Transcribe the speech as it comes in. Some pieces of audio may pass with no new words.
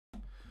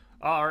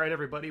Alright,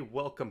 everybody,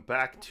 welcome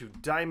back to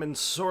Diamond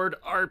Sword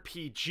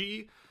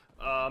RPG.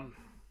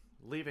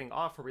 Leaving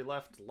off where we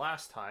left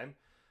last time,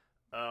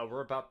 we're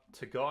about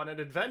to go on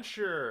an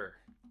adventure!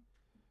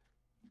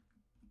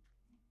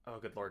 Oh,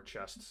 good lord,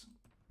 chests.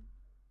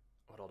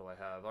 What all do I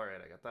have?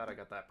 Alright, I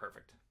got that,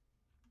 perfect.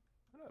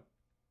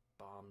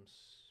 Bombs,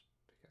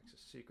 pickaxes,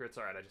 secrets.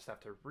 Alright, I just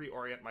have to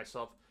reorient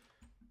myself.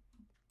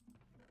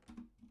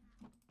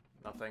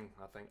 Nothing.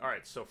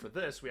 Alright, so for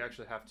this, we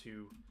actually have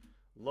to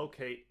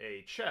locate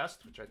a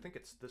chest, which I think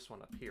it's this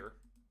one up here.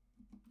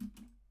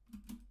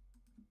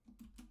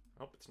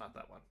 Nope, it's not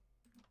that one.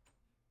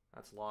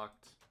 That's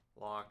locked.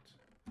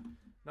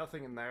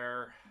 Nothing in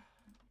there.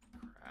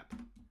 Crap.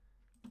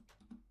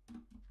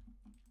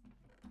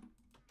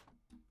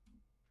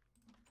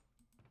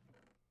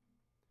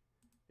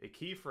 A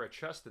key for a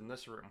chest in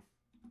this room.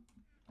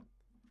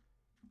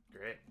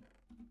 Great.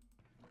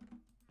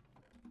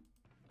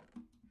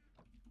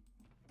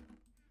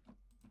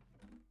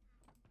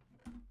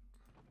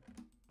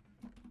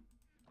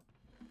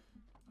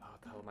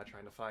 What the hell am I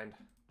trying to find?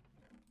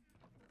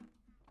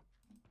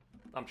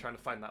 I'm trying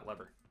to find that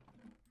lever.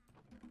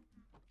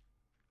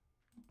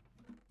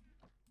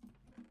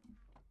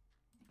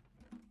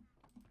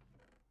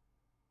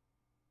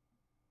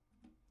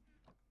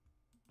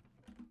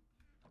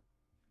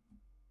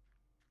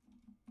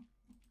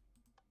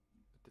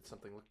 Did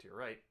something look to your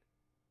right?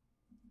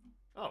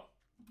 Oh.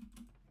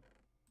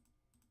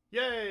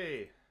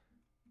 Yay!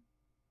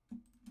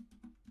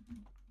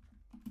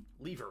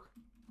 Lever.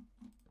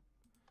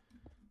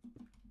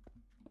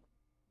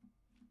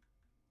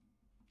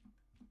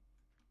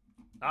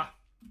 Ah,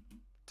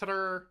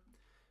 ta-da!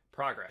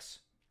 Progress.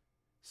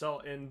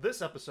 So in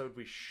this episode,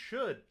 we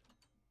should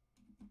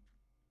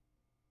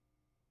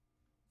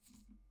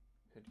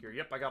hit gear.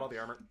 Yep, I got all the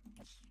armor.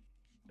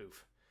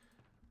 Oof.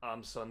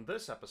 So in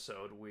this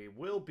episode, we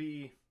will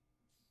be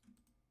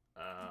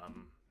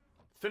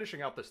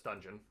finishing out this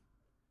dungeon.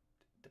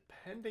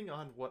 Depending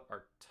on what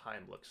our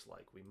time looks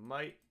like, we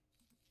might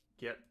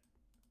get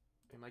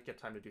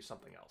time to do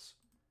something else.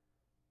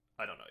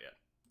 I don't know yet.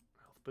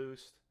 Health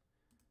boost.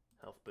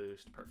 Health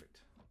boost,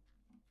 perfect.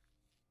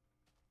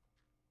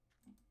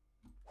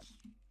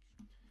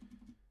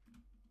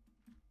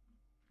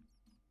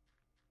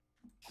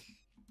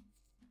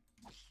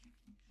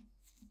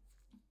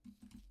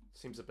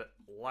 Seems a bit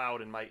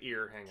loud in my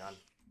ear, hang on.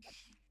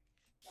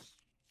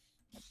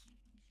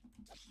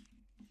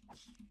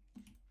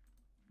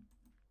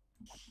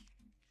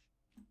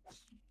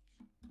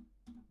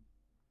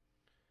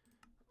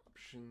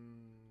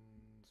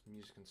 Options,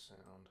 music and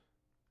sound.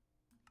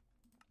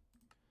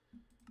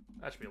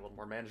 That should be a little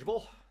more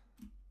manageable.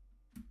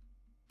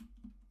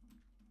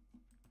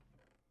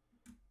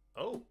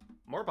 Oh,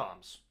 more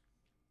bombs.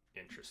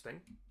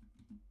 Interesting.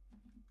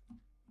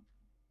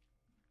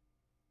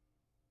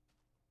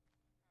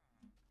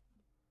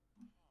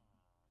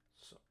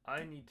 So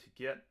I need to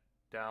get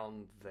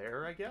down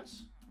there, I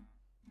guess?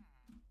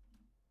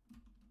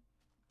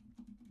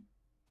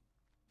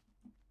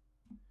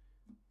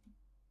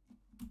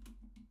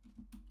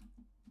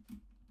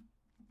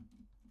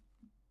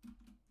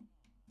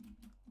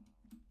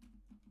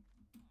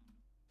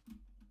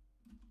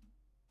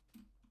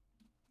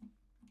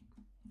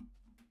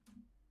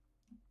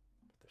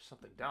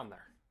 Something down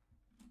there.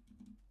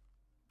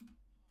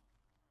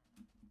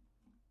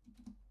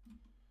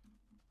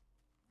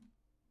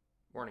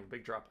 Warning,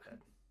 big drop ahead.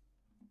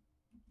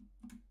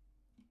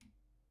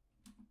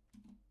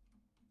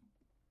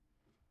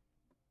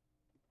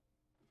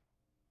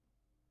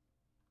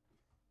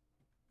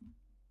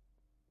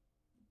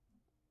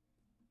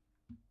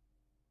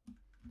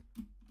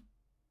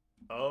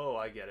 Oh,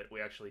 I get it.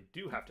 We actually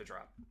do have to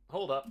drop.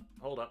 Hold up.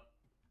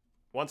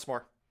 Once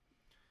more.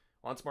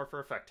 Once more for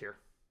effect here.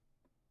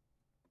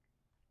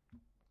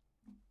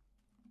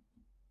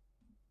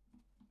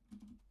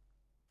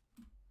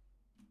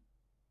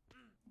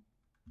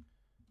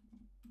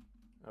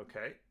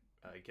 Okay,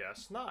 I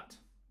guess not.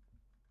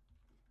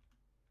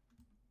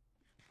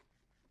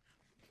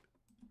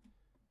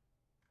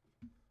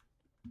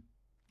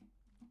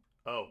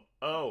 Oh,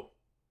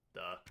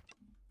 duh. I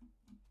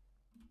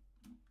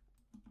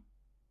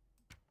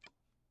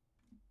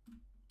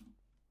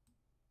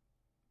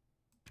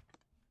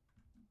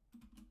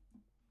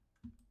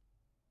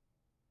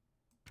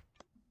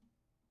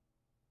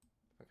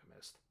think I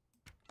missed.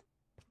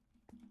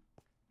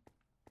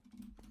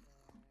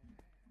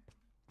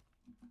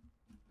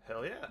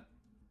 Hell yeah.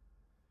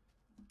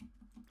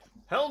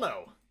 Hell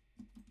no.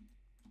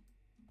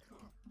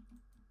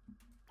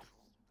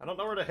 I don't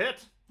know where to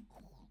hit.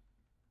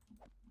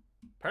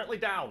 Apparently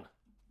down.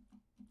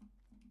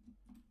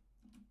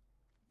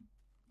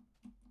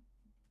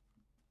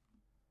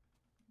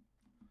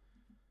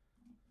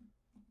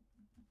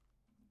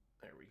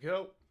 There we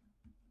go.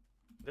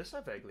 This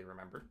I vaguely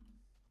remember.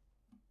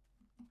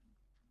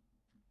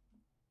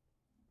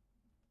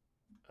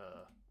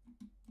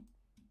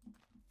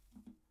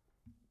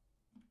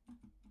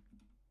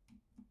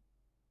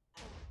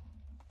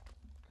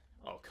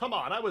 Oh, come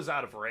on. I was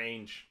out of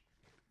range.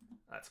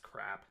 That's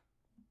crap.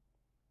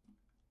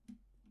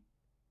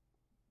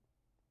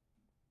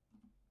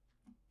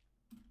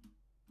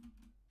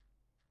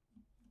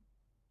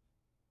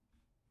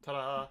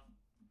 Ta-da!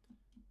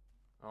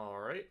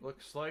 Alright,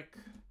 looks like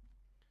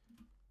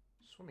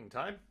swimming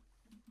time.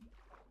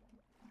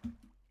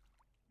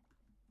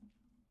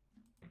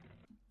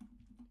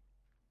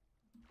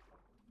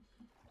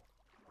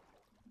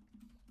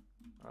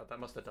 That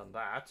must have done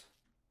that.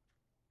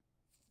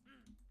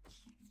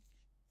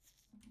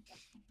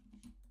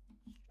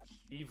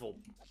 Evil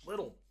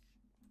little...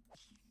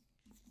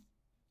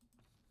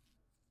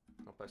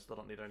 Nope, I still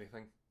don't need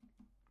anything.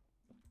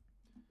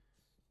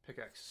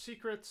 Pickaxe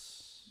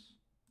secrets.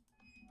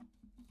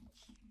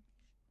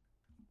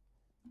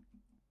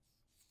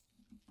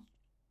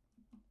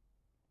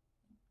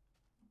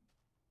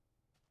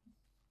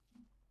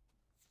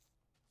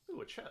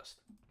 Ooh, a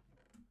chest.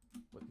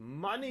 With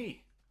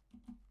money!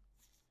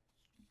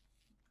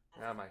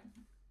 Am I?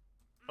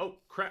 Oh,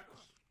 crap!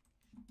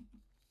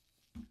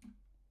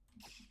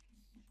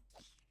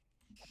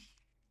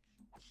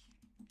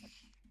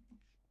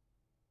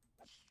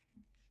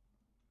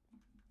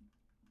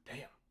 Damn.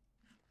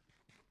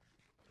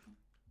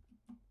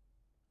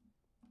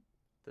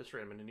 This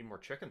rate, I'm gonna need more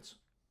chickens.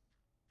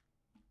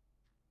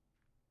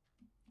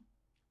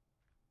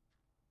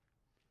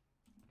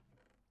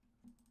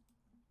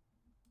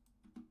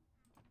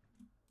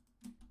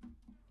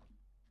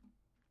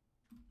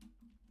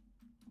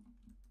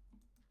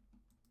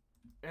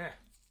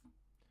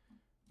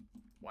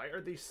 Why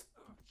are these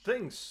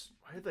things...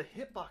 Why are the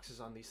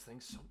hitboxes on these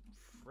things so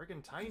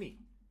friggin' tiny?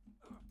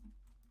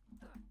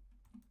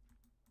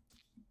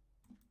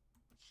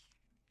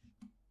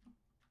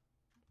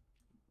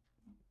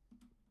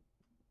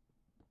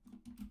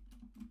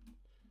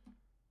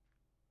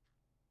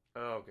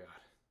 Oh, God.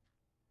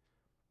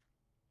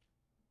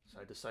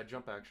 Side-to-side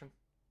jump action.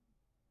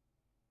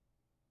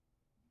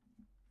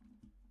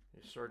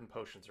 Your sword and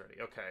potions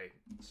ready. Okay.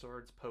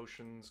 Swords,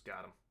 potions,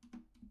 got them.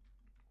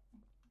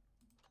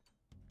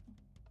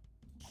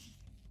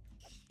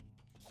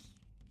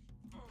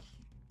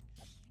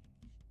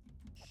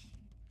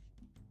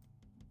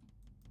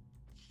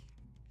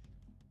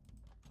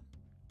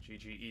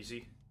 GG,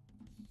 easy.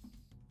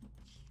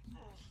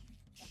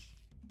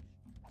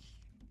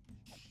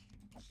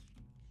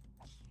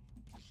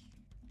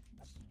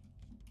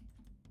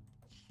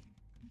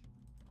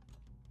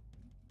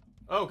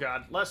 Oh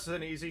God, less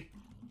than easy.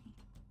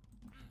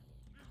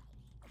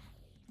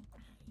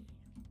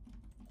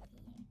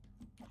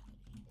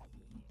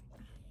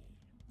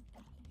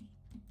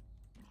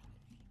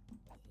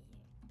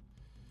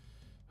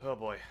 Oh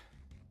boy.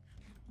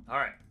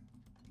 Alright.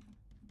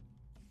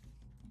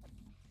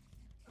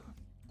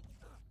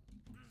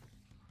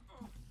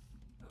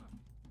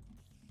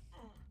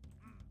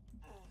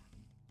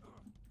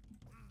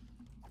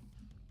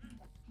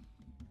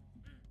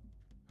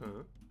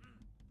 Huh?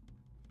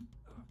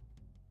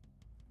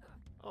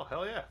 Oh,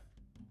 hell yeah.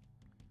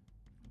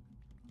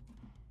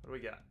 What do we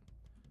got?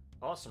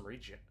 Awesome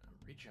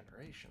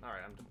regeneration.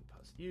 Alright, I'm gonna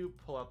pause you,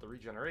 pull out the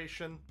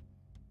regeneration.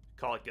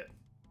 Call it good.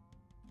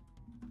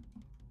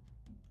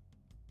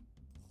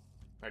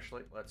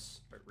 Actually,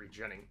 let's start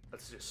regenning.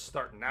 Let's just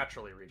start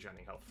naturally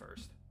regenning health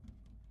first.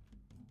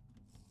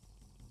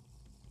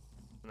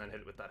 And then hit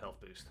it with that health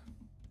boost.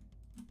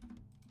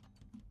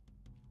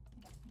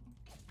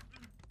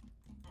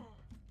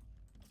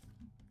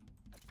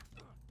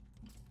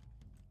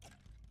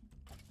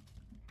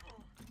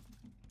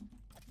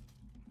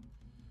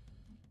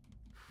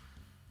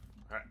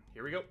 Alright,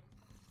 here we go.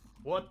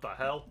 What the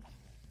hell?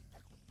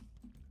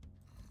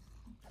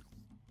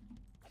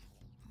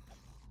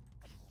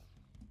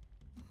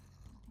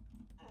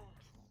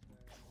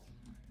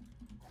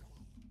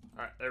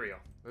 Alright, there we go.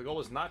 The goal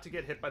is not to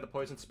get hit by the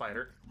poison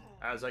spider,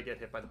 as I get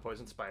hit by the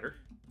poison spider.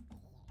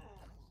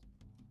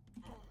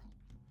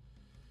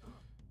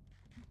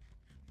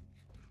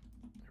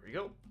 There we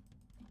go.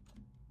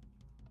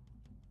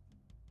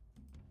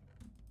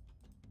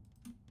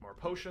 More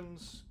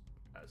potions,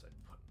 as I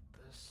put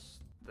this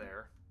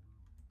there.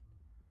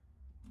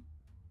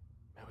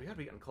 Man, we gotta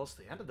be getting close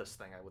to the end of this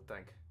thing, I would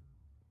think.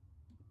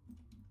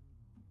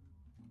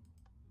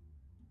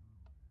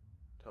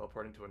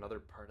 Teleporting to another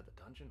part of the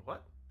dungeon?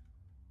 What?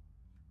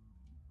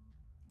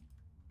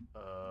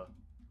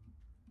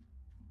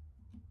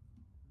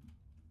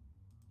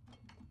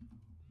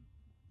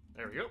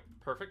 There we go.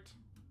 Perfect.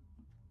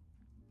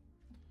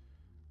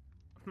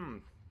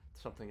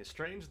 Something is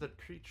strange. The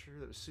creature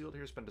that was sealed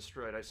here has been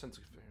destroyed. I sense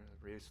a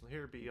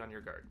here. Be on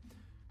your guard.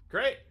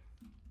 Great.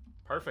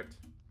 Perfect.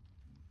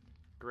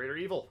 Greater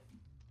evil.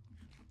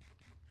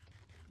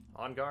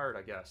 On guard,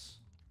 I guess.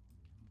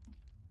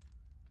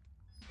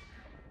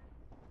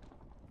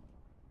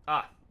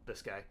 Ah,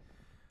 this guy.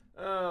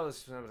 Oh,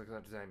 this is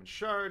diamond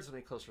shards. Let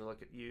me closer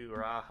look at you.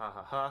 Ah, ha,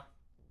 ha, ha.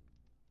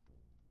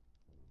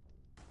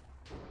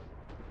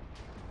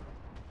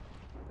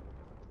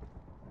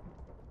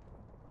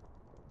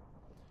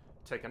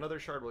 Take another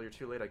shard while you're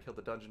too late. I killed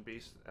the dungeon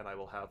beast, and I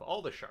will have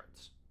all the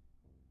shards.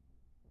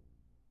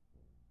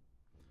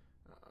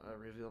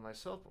 Reveal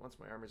myself, but once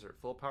my armies are at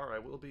full power, I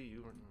will be.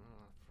 You,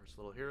 first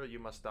little hero, you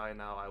must die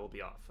now. I will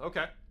be off.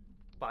 Okay.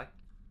 Bye.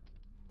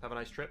 Have a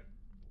nice trip.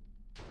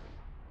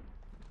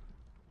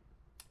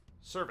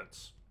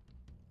 Servants.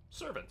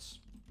 Servants.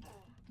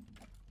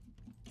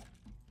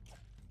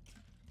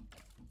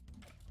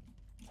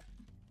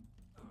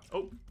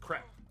 Oh,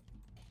 crap.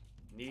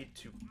 Need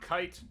to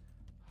kite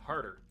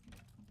harder.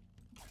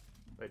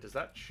 Wait, does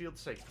that shield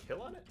say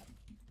kill on it?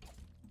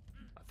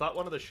 I thought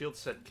one of the shields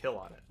said kill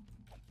on it.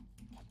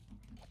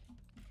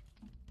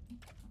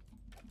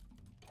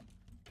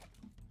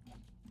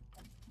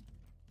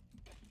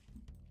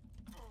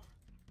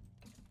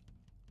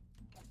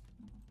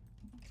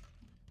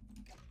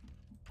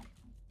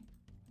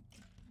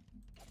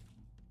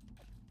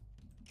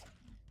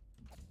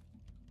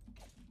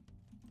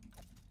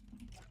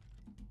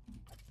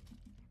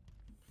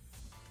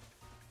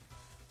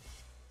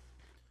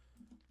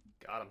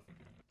 Got him.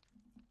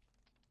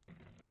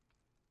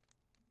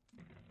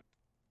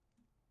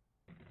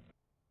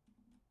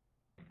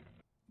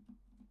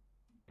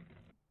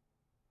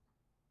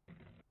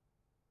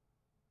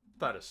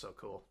 That is so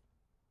cool.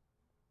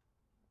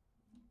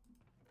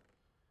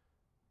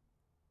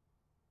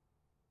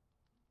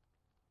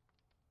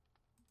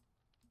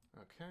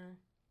 Okay.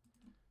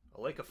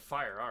 A lake of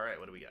fire. Alright,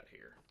 what do we got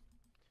here?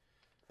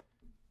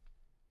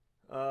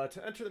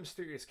 To enter the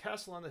mysterious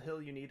castle on the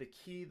hill, you need a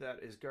key that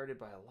is guarded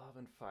by a lava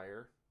and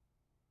fire.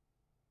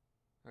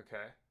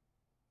 Okay.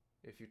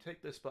 If you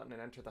take this button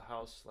and enter the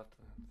house, left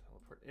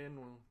teleport in.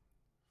 Well,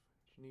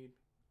 what you need.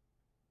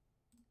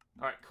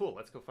 Alright, cool.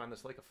 Let's go find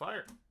this lake of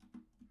fire.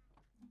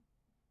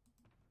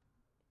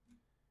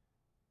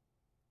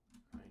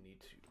 I need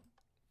to.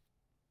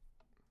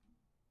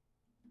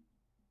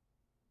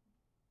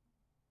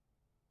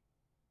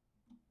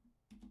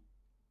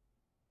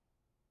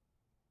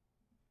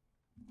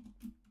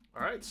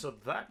 Alright, so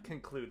that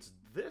concludes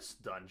this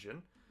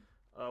dungeon.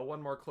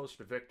 One more closer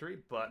to victory,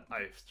 but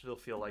I still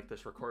feel like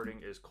this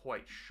recording is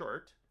quite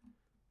short.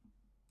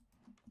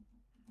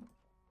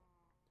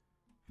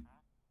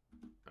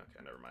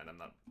 Okay, never mind. I'm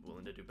not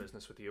willing to do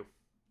business with you.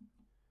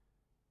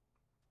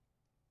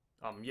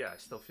 Yeah, I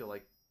still feel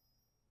like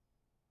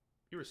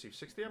you received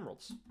 60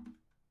 emeralds.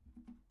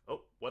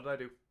 Oh, what did I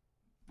do?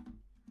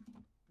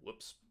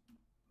 Whoops.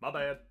 My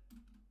bad.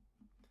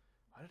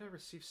 Why did I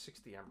receive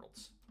 60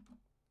 emeralds?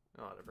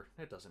 Oh, whatever.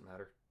 It doesn't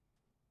matter.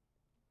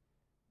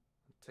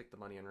 Take the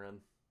money and run.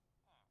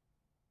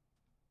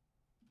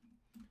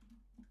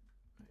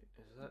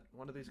 Wait, is that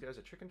one of these guys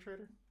a chicken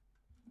trader?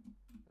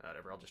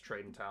 Whatever, I'll just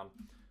trade in town.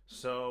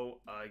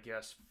 So, I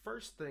guess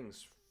first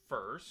things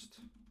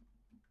first.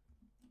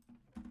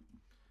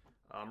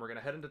 We're going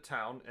to head into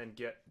town and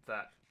get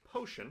that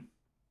potion.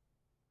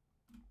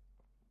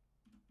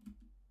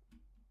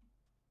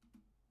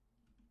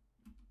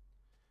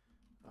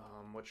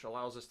 Which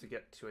allows us to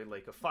get to a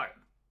lake of fire.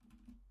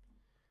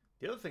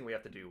 The other thing we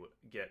have to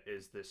get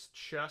is this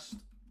chest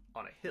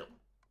on a hill.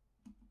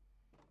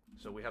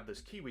 So we have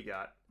this key we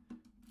got,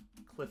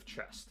 cliff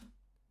chest.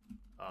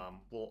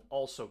 We'll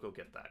also go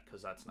get that,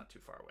 because that's not too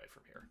far away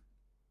from here.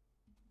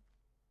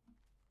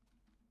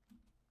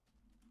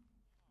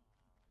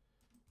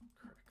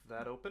 Crack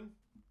that open.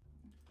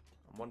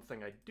 One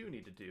thing I do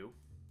need to do...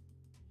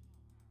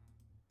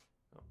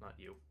 Oh, not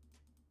you.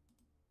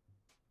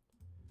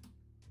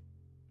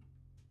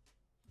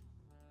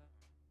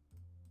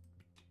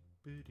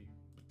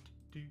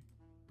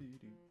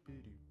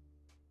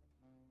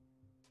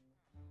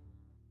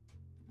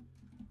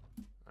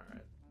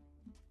 Alright.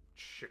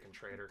 Chicken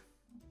trader.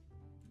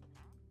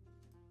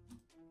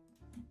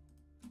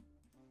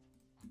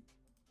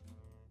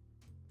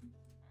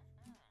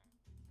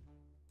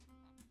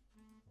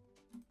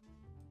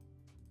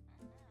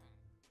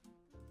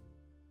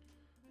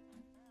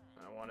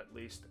 I want at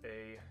least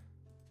a...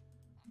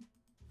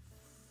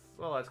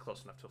 Well, that's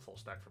close enough to a full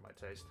stack for my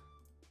taste.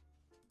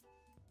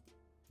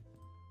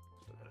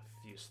 Still got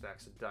a few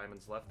stacks of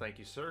diamonds left. Thank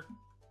you, sir.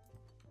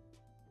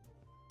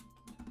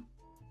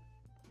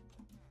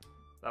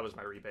 That was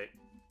my rebate.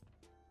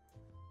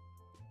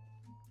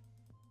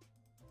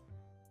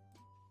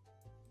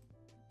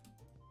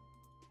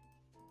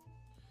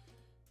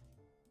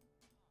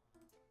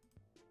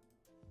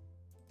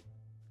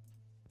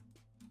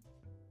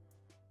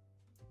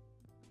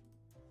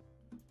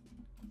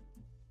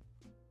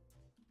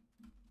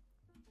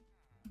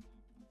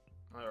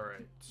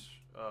 Alright,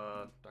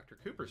 Dr.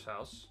 Cooper's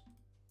house.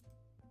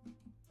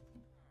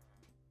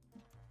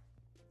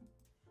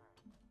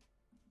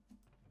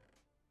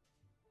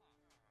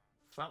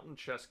 Fountain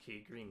Chest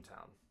Key,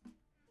 Greentown.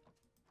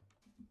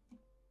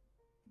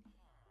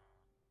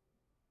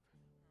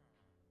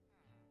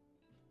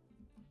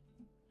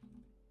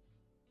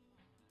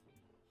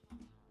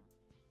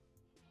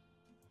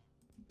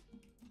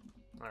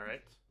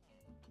 Alright.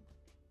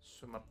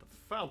 Swim up the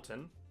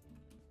fountain.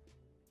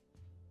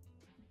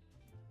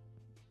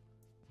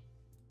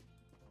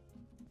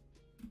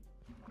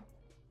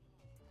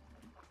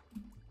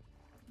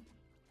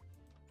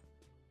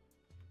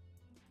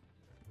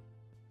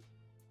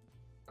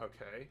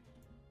 Okay.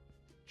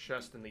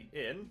 Chest in the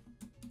inn.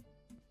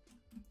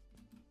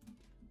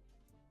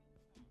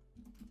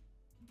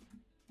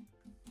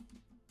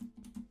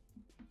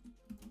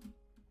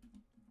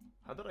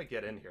 How did I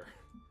get in here?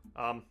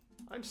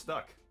 I I'm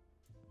stuck.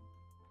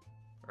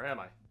 Or am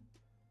I?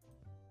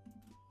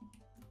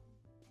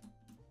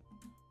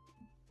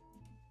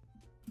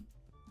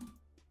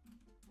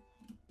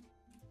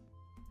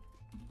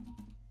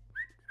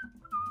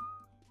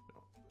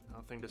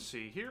 Nothing to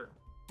see here.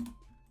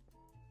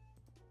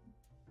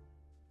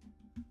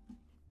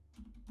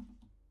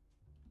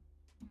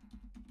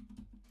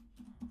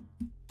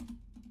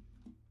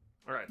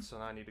 Alright, so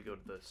now I need to go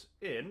to this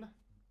inn.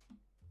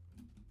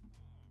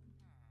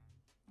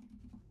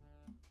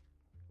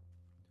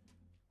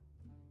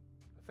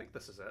 I think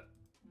this is it.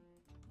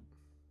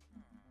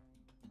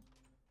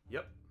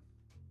 Yep.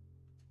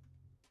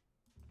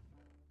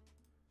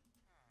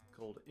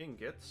 Gold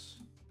ingots.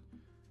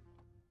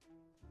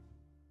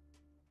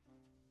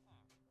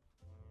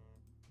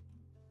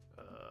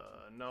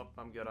 Nope,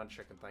 I'm good on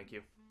chicken, thank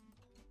you.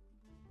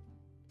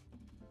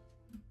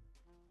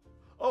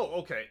 Oh,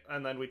 okay,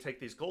 and then we take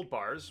these gold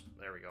bars,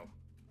 there we go,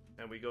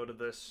 and we go to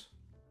this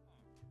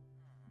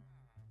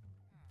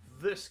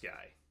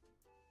guy.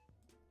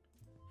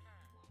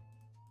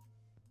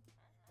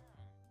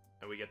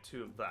 And we get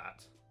 2 of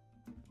that.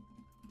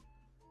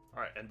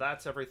 Alright, and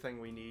that's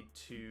everything we need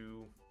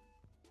to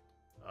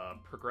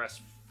progress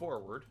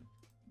forward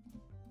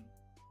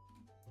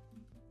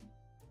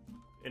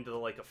into the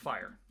Lake of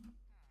Fire.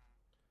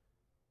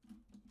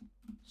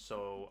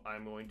 So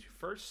I'm going to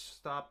first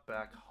stop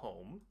back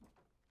home,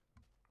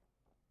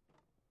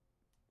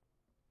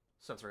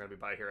 since we're going to be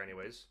by here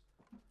anyways.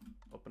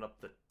 Open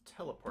up the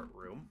teleport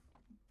room.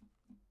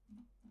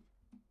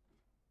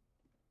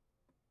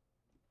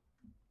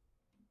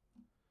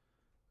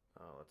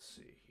 Let's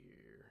see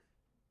here.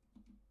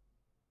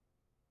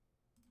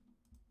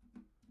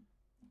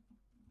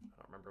 I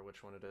don't remember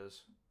which one it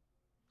is.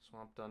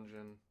 Swamp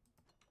Dungeon.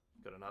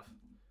 Good enough.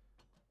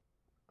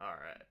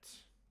 Alright.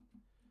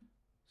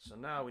 So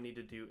now we need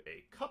to do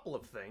a couple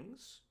of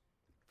things.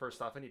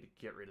 First off, I need to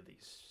get rid of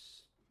these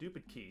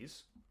stupid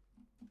keys.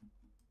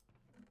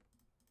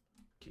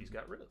 Keys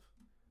got rid of.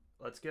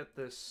 Let's get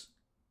this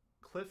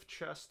cliff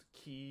chest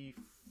key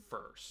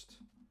first.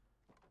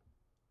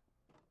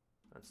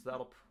 And so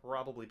that'll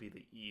probably be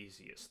the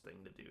easiest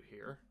thing to do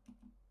here.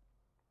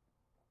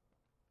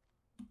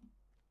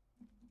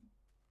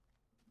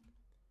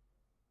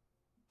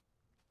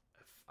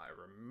 If I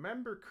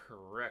remember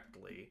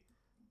correctly,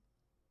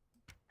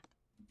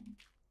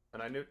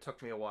 and I knew it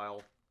took me a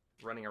while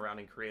running around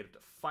in creative to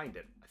find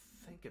it, I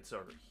think it's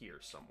over here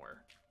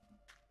somewhere.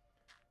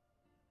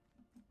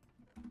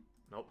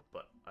 Nope,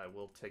 but I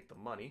will take the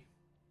money.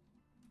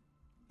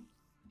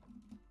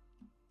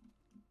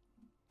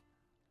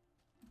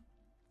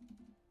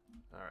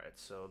 Alright,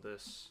 so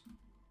this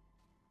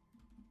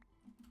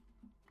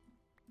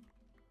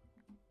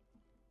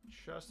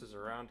chest is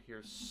around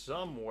here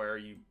somewhere,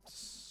 you...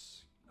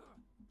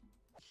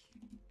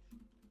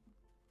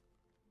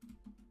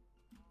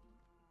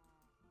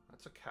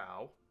 That's a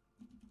cow.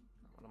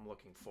 Not what I'm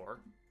looking for.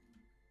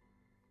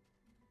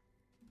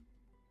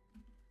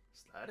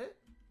 Is that it?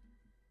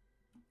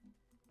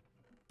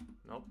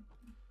 Nope.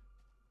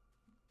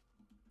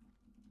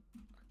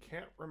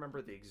 Can't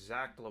remember the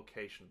exact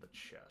location of the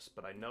chest,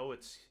 but I know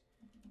it's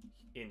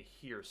in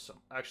here some...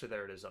 Actually,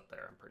 there it is up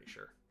there, I'm pretty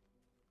sure.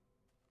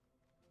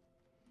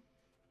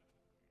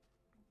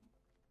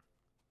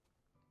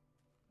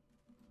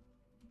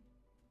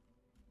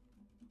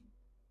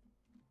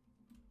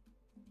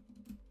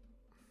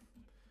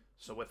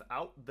 So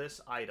without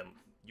this item,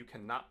 you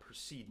cannot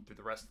proceed through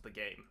the rest of the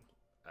game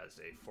as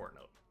a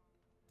footnote.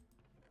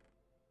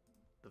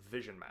 The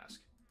vision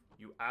mask.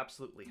 You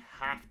absolutely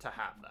have to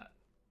have that.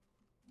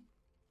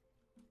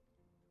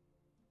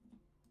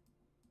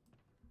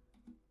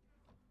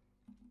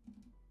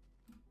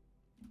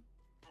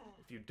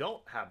 If you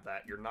don't have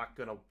that, you're not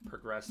going to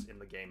progress in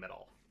the game at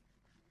all.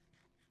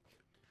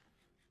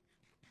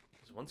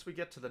 Because once we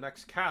get to the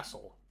next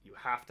castle, you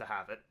have to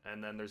have it,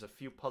 and then there's a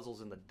few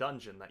puzzles in the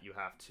dungeon that you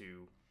have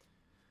to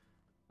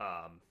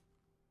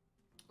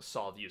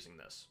solve using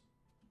this.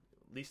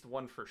 At least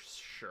one for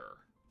sure.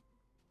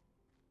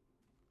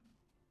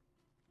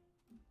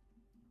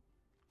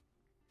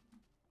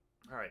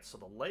 Alright, so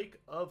the Lake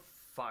of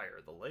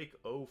Fire. The Lake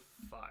of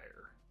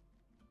Fire.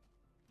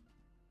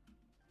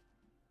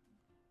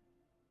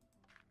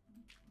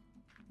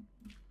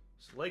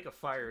 So Lake of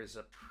Fire is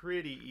a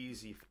pretty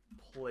easy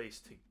place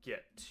to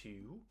get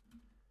to.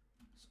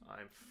 So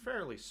I'm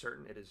fairly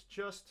certain it is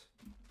just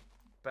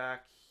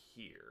back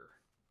here.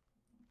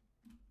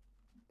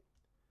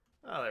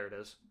 Oh, there it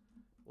is.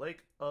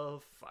 Lake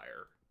of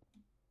Fire.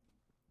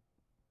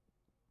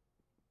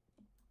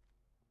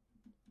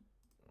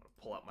 I want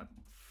to pull out my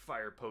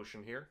fire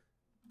potion here.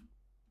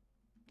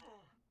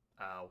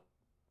 Ow.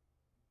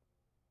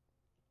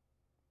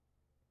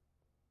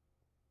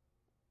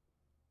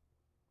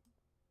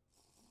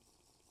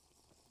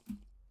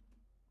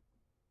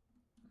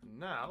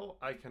 Now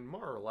I can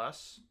more or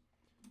less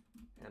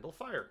handle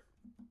fire.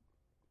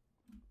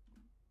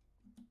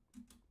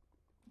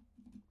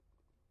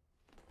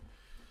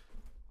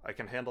 I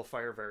can handle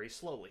fire very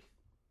slowly,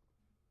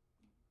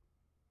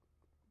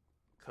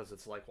 because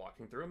it's like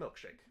walking through a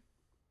milkshake.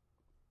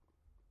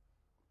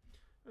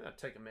 I'm gonna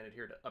take a minute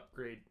here to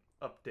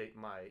update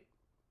my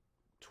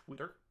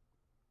Twitter.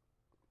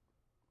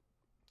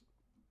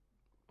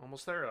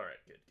 Almost there? Alright,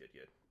 good, good,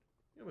 good.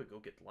 Yeah, we'll go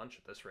get lunch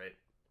at this rate.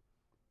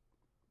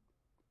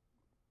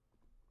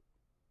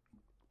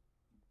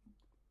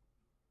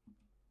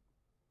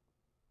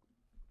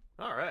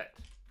 Alright.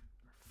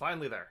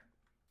 Finally there.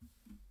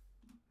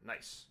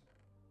 Nice.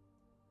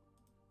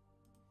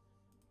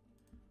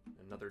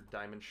 Another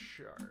diamond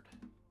shard.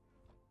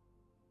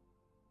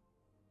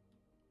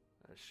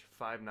 There's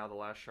 5 now. The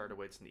last shard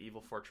awaits in the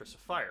evil fortress of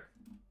fire.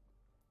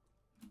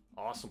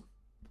 Awesome.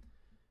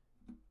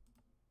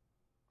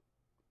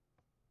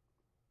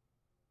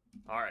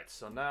 Alright,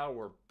 so now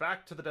we're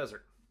back to the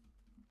desert.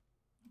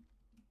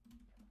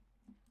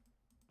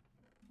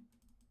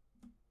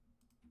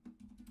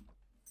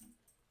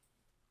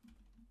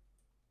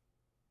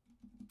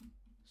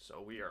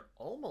 So we are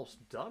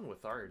almost done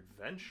with our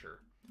adventure.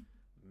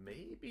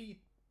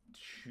 Maybe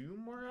 2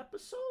 more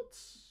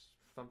episodes?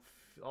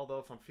 Although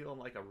if I'm feeling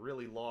like a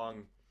really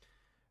long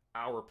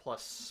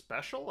hour-plus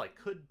special, I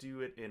could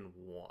do it in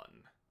 1.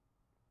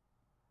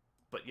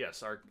 But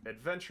yes, our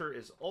adventure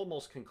is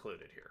almost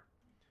concluded here.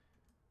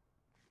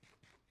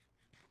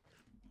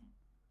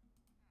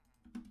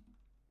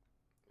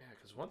 Yeah,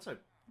 because once I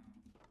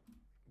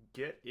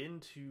get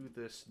into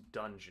this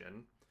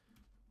dungeon,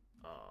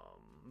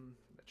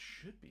 that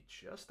should be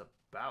just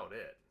about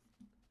it.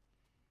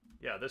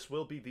 Yeah, this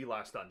will be the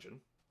last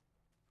dungeon.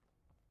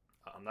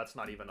 That's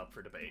not even up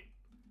for debate.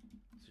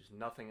 There's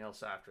nothing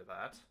else after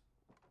that.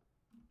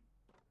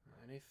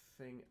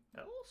 Anything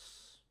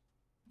else?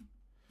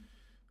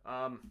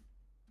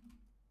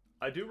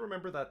 I do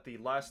remember that the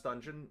last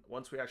dungeon,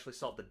 once we actually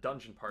solve the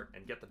dungeon part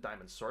and get the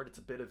diamond sword, it's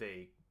a bit of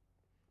a...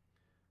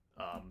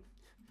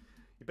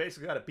 you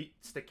basically got to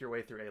stick your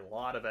way through a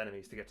lot of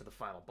enemies to get to the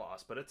final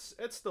boss, but it's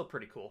still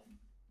pretty cool.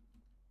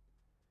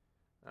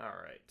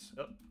 Alright.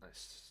 Oh,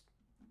 nice.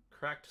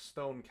 Cracked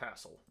stone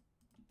castle.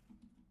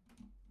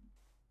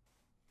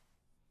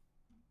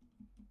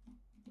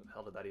 Where the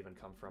hell did that even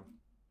come from?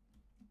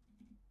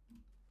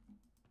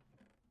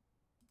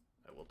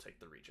 I will take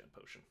the regen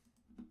potion.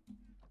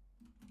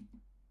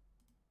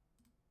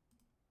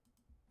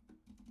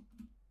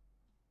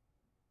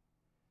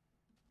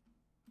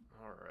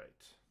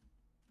 Alright.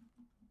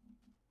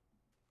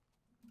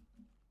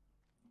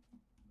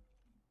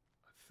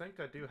 I think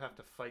I do have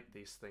to fight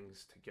these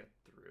things to get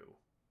through.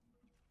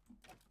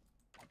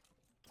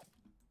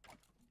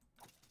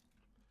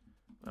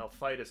 Well,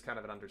 fight is kind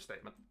of an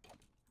understatement.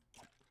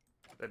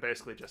 They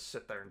basically just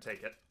sit there and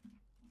take it.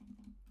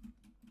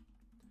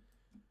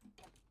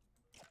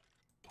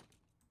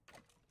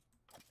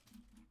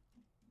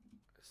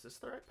 Is this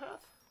the right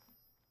path?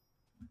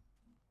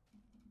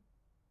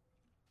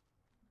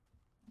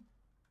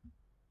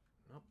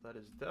 Nope, that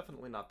is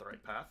definitely not the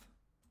right path.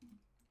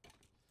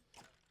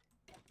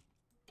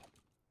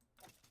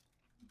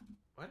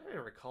 Why did I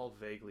recall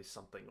vaguely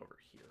something over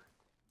here?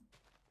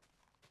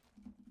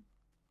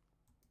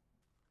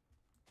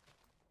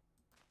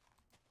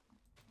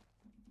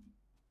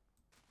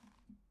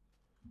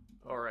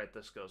 Alright,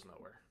 this goes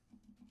nowhere.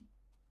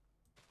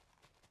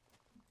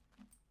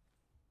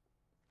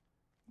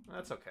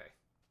 That's okay.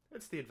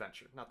 It's the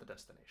adventure, not the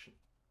destination.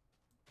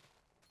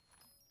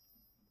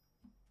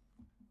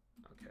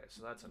 Okay,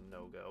 so that's a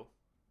no-go.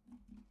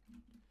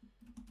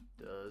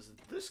 Does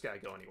this guy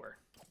go anywhere?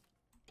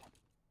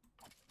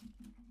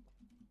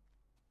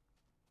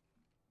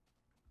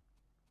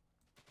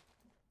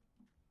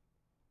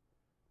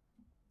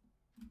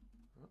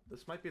 Well,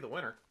 this might be the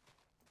winner.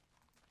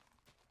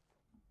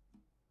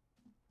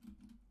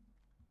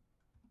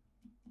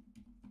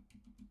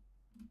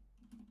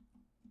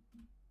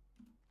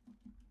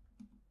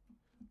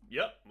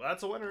 Yep,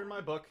 that's a winner in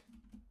my book.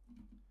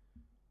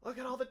 Look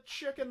at all the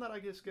chicken that I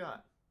just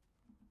got.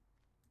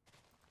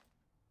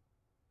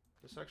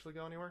 Does this actually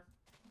go anywhere?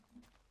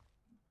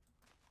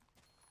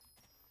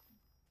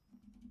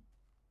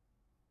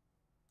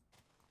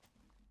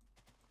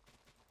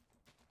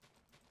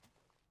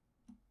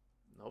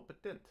 Nope,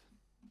 it didn't.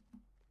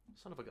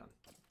 Son of a gun.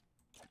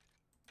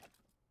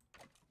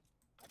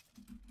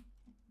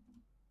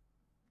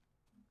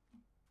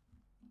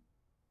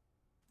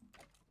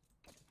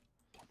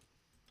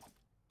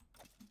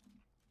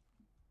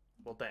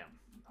 Well, damn.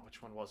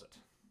 Which one was it?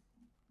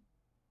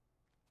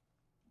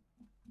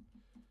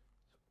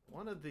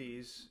 One of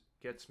these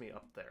gets me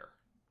up there.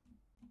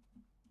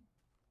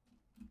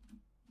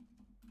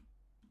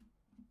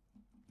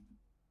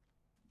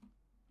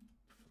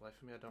 For the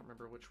life of me, I don't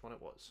remember which one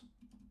it was.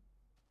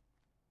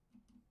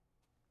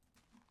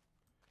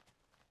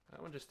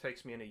 That one just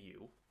takes me in a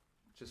U,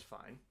 which is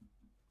fine.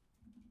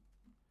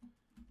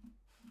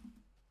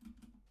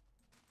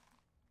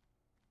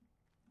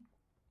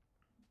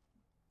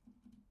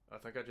 I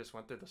think I just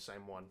went through the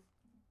same one.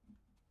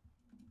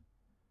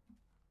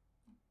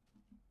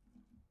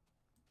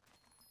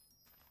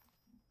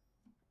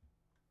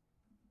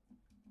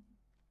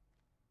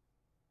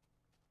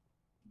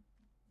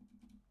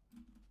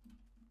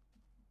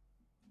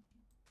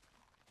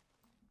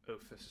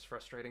 Oof, this is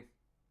frustrating.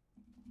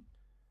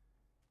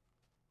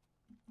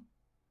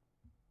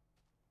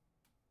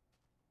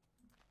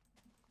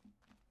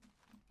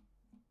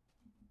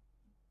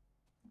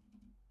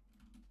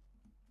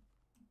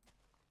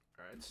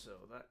 Alright, so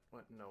that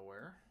went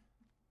nowhere.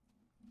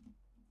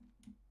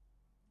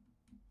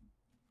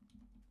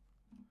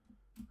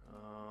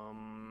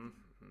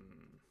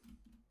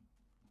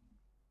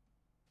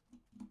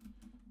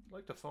 I'd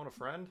like to phone a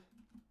friend.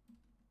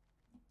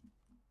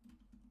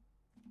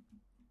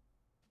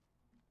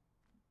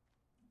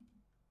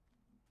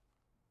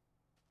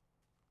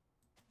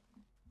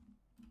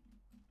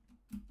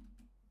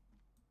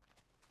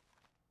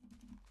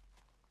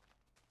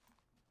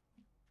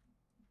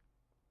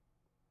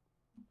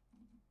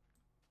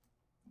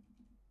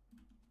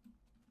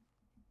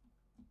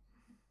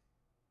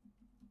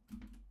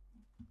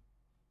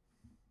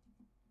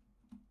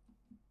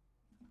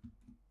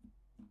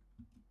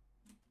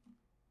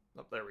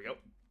 Oh, there we go.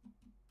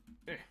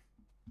 Eh.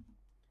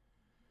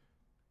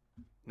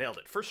 Nailed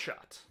it. First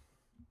shot.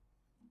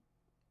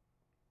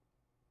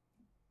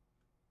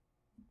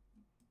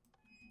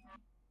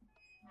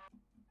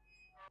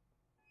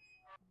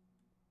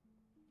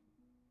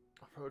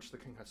 Approach. The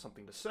king has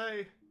something to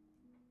say.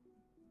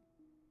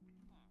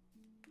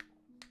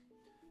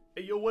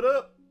 Hey, yo, what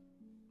up?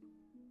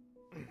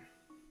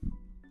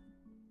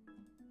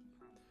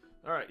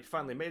 Alright, you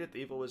finally made it. The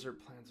evil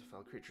wizard plans to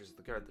foul creatures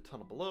to guard the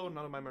tunnel below.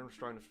 None of my men were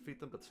strong enough to defeat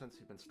them, but since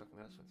you've been stuck in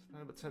that since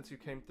but since you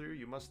came through,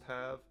 you must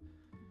have.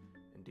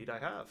 Indeed, I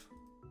have.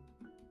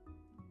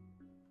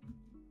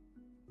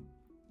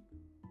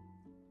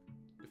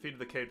 Defeated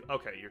the cave.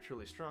 Okay, you're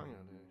truly strong.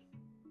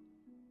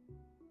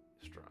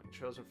 Strong.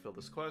 Chosen. Fill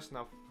this quest.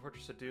 Now,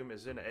 Fortress of Doom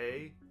is in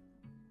a.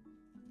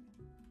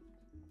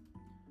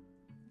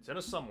 It's in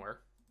a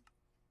somewhere.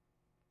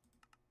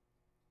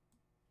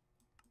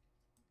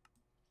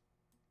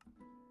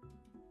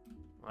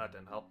 Well, that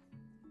didn't help.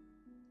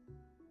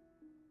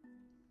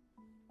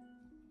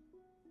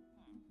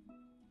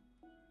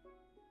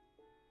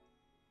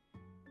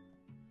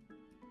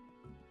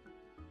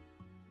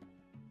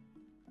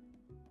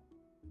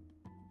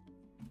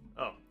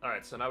 Oh,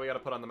 alright, so now we gotta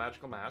put on the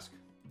magical mask.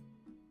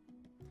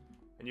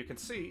 And you can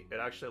see it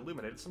actually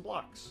illuminated some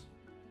blocks.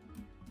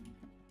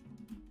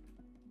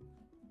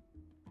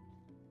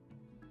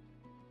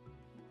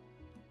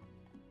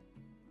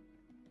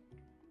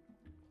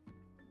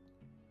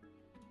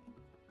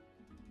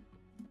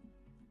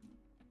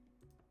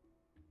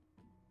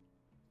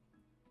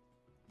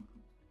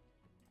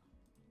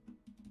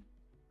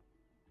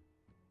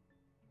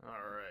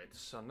 Alright,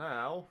 so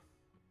now...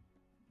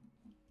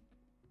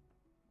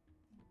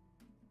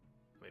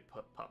 Let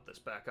me pop this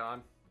back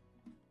on.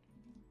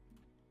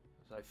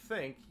 I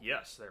think,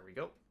 yes, there we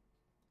go.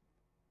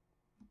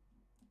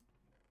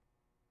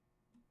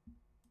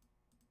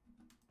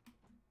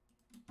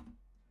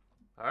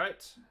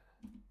 Alright.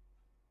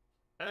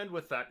 And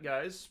with that,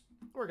 guys,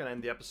 we're going to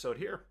end the episode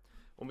here.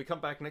 When we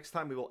come back next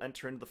time, we will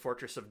enter into the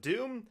Fortress of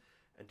Doom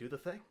and do the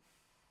thing.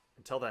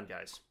 Until then,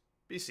 guys,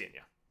 be seeing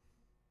ya.